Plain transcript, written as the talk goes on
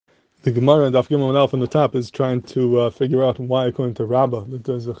The Gemara in Daf Gimel Alf on the top is trying to figure out why, according to Rabbah, that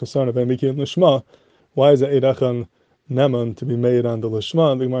there's a chesron of Emikim Lishma. Why is it Eidachan Neman to be made on the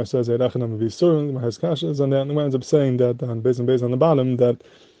Lishma? The Gemara says Eidachan Neman V'Yisurim. The Gemara has kashas on that, and the Gemara ends up saying that on based on the bottom that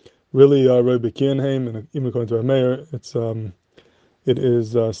really Roi Bekienheim, and even according to Rameir, it is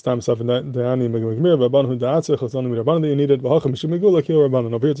Stam Saf Dayani Megmir Rabban Hu Da'atzech Chatzani Rabban that you needed V'Hacham Mishum Megula Kil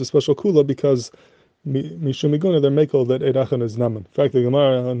Rabban. Over here it's a special kula because Mishum Meguna, they're makel that Eidachan is Naman. In fact, the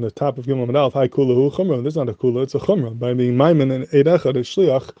Gemara on the top of Gimel Alf, Hai Kula Hu Chumra. This is not a kula, it's a Chumra. By being Maimin and Eidachan is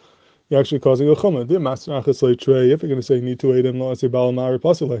Shliach, you're actually causing a Chumra. If you're going to say you need to aid him, let's say Baal Ma'ar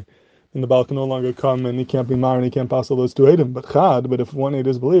Pasale, and the Baal can no longer come and he can't be Ma'ar and he can't Pasal those two aid him. But Chad, but if one aid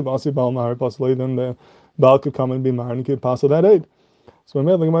is believed, I'll see Baal Ma'ar Pasale, then the Baal could come and be Ma'ar and he could Pasal that aid. So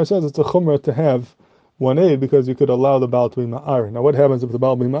the Gemara says it's a Chumra to have one aid because you could allow the Baal to be Ma'ar. Now what happens if the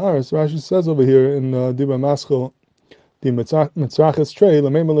Baal be Ma'ar? So Rashi says over here in Dibra Maschel, the Mitzrachis Trey,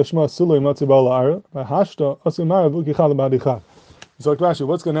 L'meimel Lishma Sulei Matzi Baal La'ar, Hashta Asi Ma'ar V'ukichad L'badichad. So like Rashi,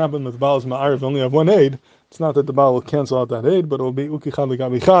 what's going to happen with Baal's Ma'ar if you only have one aid? It's not that the Baal will cancel out that aid, but it will be Ukichad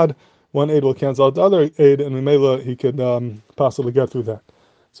L'gabichad. One aid will cancel out the other aid, and Mimela he could possibly get through that.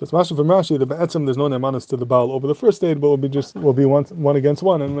 So it's mashal from Rashi that Be'etzim there's no nemanis to the Baal over the first aid, but will be one against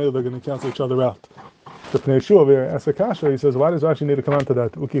one, and maybe they're going to cancel each other out. The Pnei Shua over here, Asakasha, he says, why does Rashi need to come on to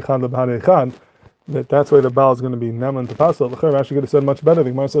that? Ukichad L'b'hadeichad, that's why the Baal is going to be neman to pasal. Rashi could have said much better.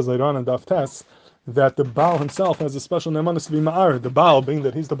 The Gemara says later on in Daf Tes that the Baal himself has a special nemanis to be ma'ar. The Baal, being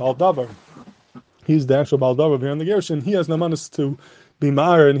that he's the Baal Davar, he's the actual Baal Davar here in the Gershon, he has nemanis to be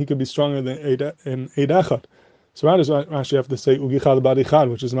ma'ar, and he could be stronger than Eidachad. So why does Rashi have to say Ugichad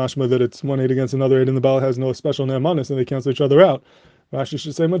Badichad, which is mashma that it's one aid against another aid, and the Baal has no special nemanis, and they cancel each other out? Rashi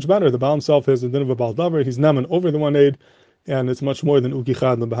should say much better. The Baal himself has the din of a Baal Davar, he's neman over the one aid, and it's much more than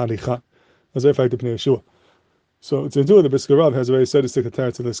Ugichad L'b'hadichad. As I fight the Pnei Yeshua. So it's Hiduah, the Briskarav has already said it's the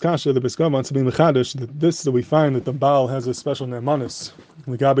Katar to this Kasha. The Briskarav wants to be Mechadish that we find that the Baal has a special nemanis.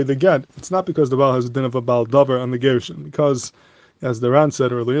 Legebe the get. It's not because the Baal has a din of a Baal Davar on the Gershon, because as the Ran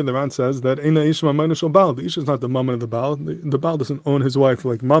said earlier, the Ran says that Eina Ish Mammon Shel Baal. The Ish is not the Mammon of the Baal. The Baal doesn't own his wife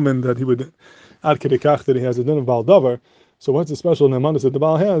like Mammon, that he would ad kedekach that he has a din of Baal Davar. So what's the special nemanis that the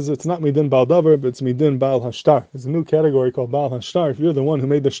Baal has? It's not midin Baal Davar, but it's midin Baal Hashtar. It's a new category called Baal Hashtar. If you're the one who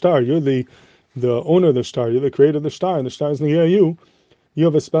made the star, you're the owner of the star, you're the creator of the star, and the star is near you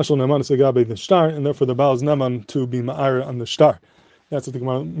have a special nemanis agabe the star, and therefore the Baal is neman to be ma'ar on the star. That's what the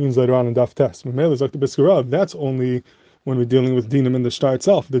Gemara means later on in Daf Tes. That's only when we're dealing with dinam in the star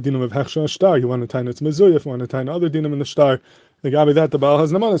itself. The dinam of hechsha star, you want to tie its mezuyah, you want to tie other dinam in the star. Agabe that the Baal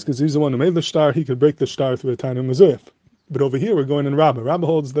has nemanis because he's the one who made the star. He could break the star through a tiny mezuyah. But over here we're going in Rabbah. Rabbah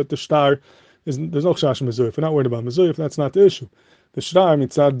holds that the star there's no chash mezuyah. We're not worried about mezuyah. That's not the issue. The shtar,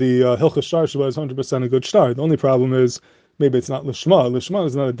 mitzad the hilchah shtar shava is 100% a good shtar. The only problem is maybe it's not lishma. Lishma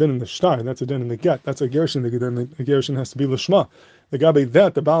is not a din in the shtar. That's a din in the get. That's a gershon. The gershon has to be lishma. The gabi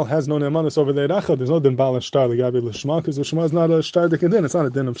that the Baal has no nemanis over the Eidachad. There's no din Baal and shtar. The gabi lishma because lishma is not a shtar din. It's not a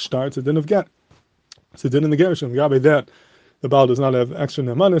din of shtar. It's a din of get. It's a din in the gershon. The gabi that the Baal does not have extra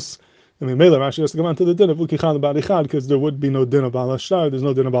nemanis. I mean, Mela Rashi has to come on to the din of Ukichad Badichad because there would be no din of Baal Shtar. There's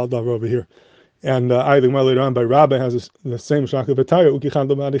no din of Baal Davar over here. And I think later on by Rabbi has the same shaka v'tayah Ukichad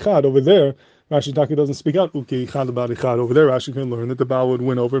Badichad over there. Rashi Taki doesn't speak out Ukichad Badichad over there. Rashi can learn that the Baal would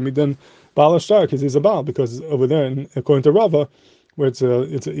win over midin Baal Shtar because he's a Baal, because over there, according to Rava, where it's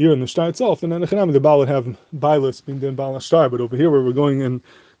a ear in the Shtar itself, and then the Baal would have Bailis midin Baal Shtar. But over here where we're going in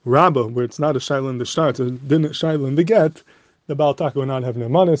Rabba, where it's not a Shaila in the Shtar, it's a din Shaila in the get, the Baal Taka would not have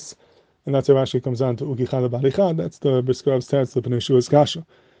nemanis. And that's where Rashi comes on to Ukichad Badichad. That's the Briskarav's text, the Pnei Shua's Kasha.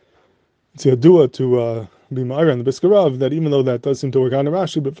 It's Hiduah to be Ma'ar and the Briskarav, that even though that does seem to work out in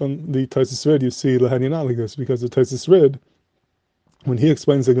Rashi, but from the Taisus Rid you see Lahani not like this, because the Taisus Rid, when he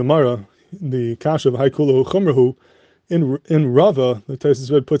explains the Gemara, the Kasha of Haikulu Chumrahu, in Rava, the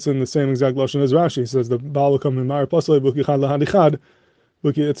Taisus Rid puts in the same exact lashon as Rashi. He says the Baal will come in Ma'ar Pasale Ukichad Lahadichad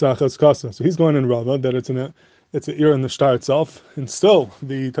Uki Itzachas Kasa. So he's going in Rava that it's an ear in the shtar itself, and still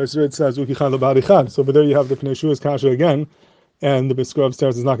the Taisus says Ukichad Badichad. So over there you have the Pnei Shua's Kasha again, and the Briskarav's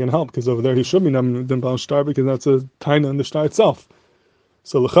teretz is not going to help because over there he should be named Baal Shtar because that's a taina in the shtar itself.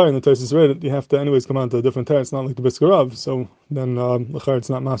 So l'char in the Taisus Rid you have to anyways come on to a different teretz, not like the Briskarav. So then l'char it's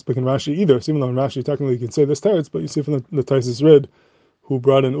not maspik in Rashi either. So even though in Rashi technically you can say this teretz, but you see from the Taisus Rid who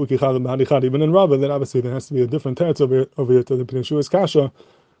brought in Ukichad Badichad even in Rabbah, that obviously there has to be a different teretz over here to the Pnei Shua's Kasha,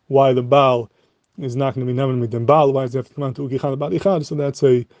 why the Baal is not going to be never midin Baal. Why does he have to come on to Ukichad Badichad? So that's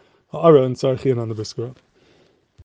a Ara and Sarchian on the Briskarav.